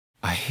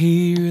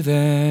hear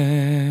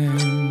them,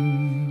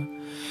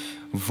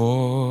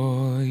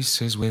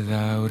 voices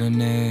without a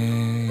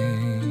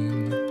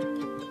name,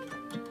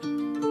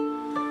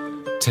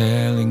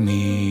 telling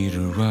me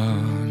to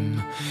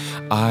run.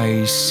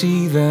 I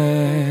see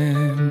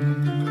them,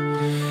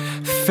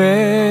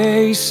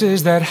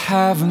 faces that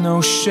have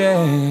no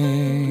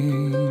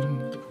shame,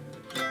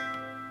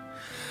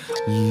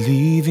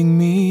 leaving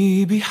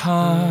me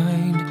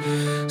behind.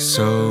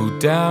 So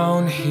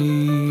down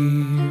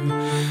here,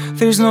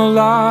 there's no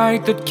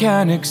light that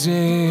can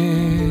exist.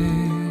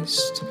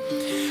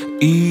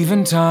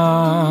 Even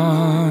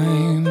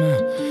time,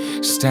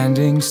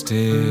 standing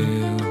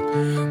still,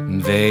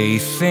 they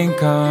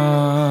think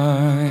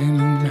I'm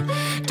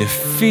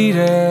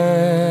defeated.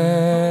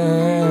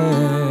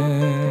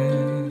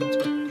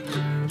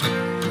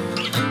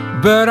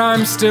 But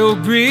I'm still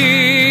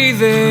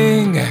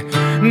breathing.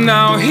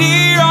 Now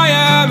here I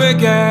am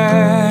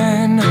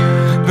again.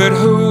 But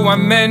who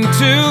I'm meant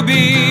to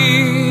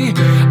be,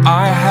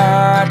 I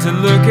had to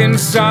look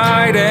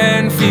inside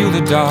and feel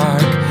the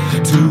dark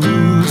to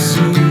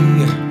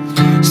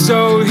see. So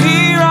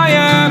here I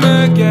am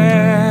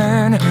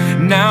again,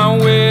 now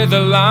with a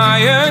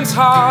lion's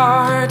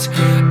heart.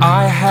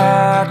 I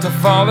had to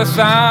fall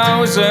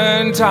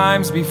 1,000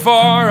 times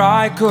before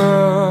I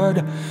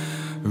could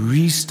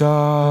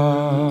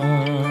restart.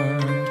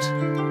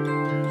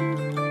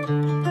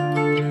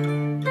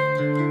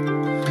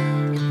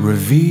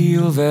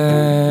 Reveal them,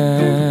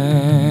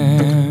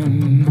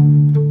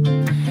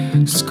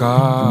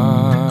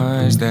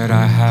 scars that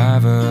I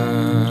have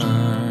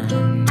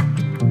earned.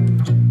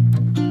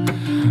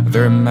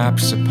 They're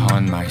maps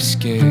upon my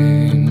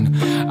skin,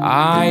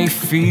 I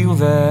feel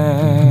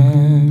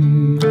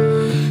them,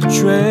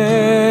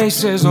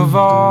 traces of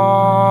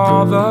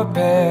all the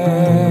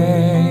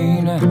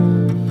pain.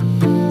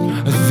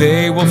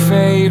 They will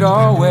fade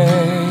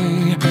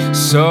away,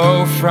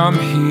 so from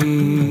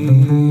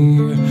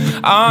here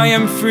I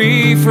am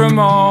free from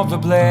all the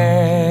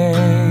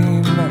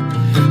blame,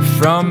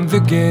 from the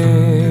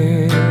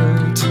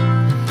guilt,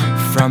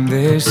 from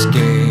this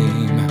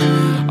game.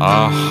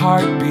 A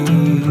heartbeat,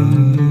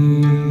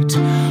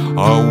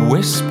 a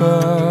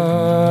whisper,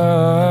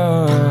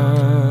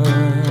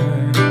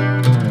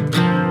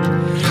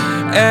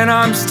 and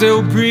I'm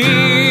still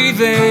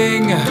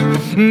breathing.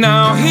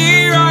 Now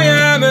here I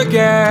am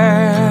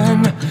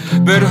again,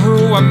 but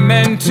who I'm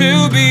meant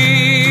to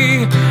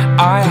be,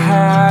 I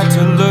had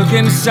to look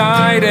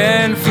inside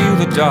and feel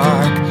the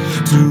dark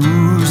to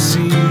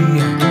see.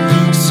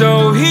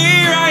 So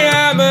here I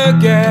am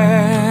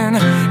again,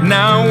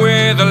 now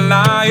with a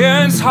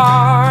lion's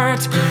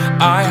heart.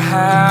 I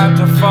had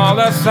to fall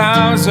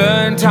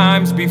 1,000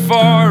 times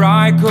before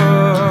I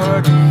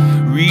could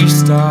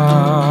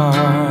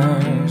restart.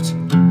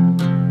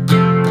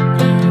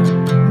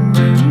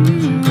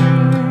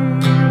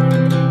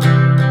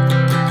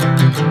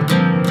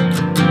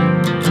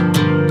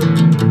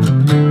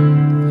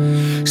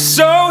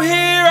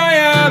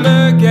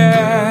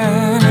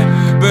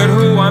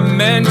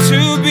 Meant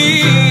to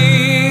be,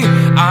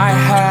 I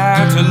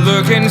had to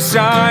look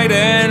inside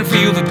and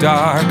feel the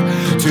dark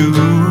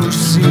to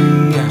see.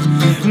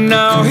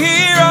 Now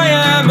here I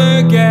am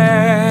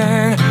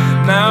again,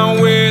 now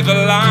with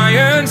a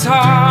lion's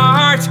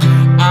heart.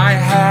 I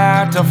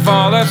had to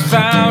fall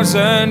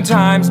 1,000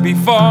 times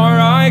before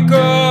I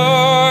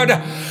could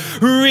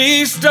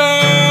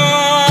restart.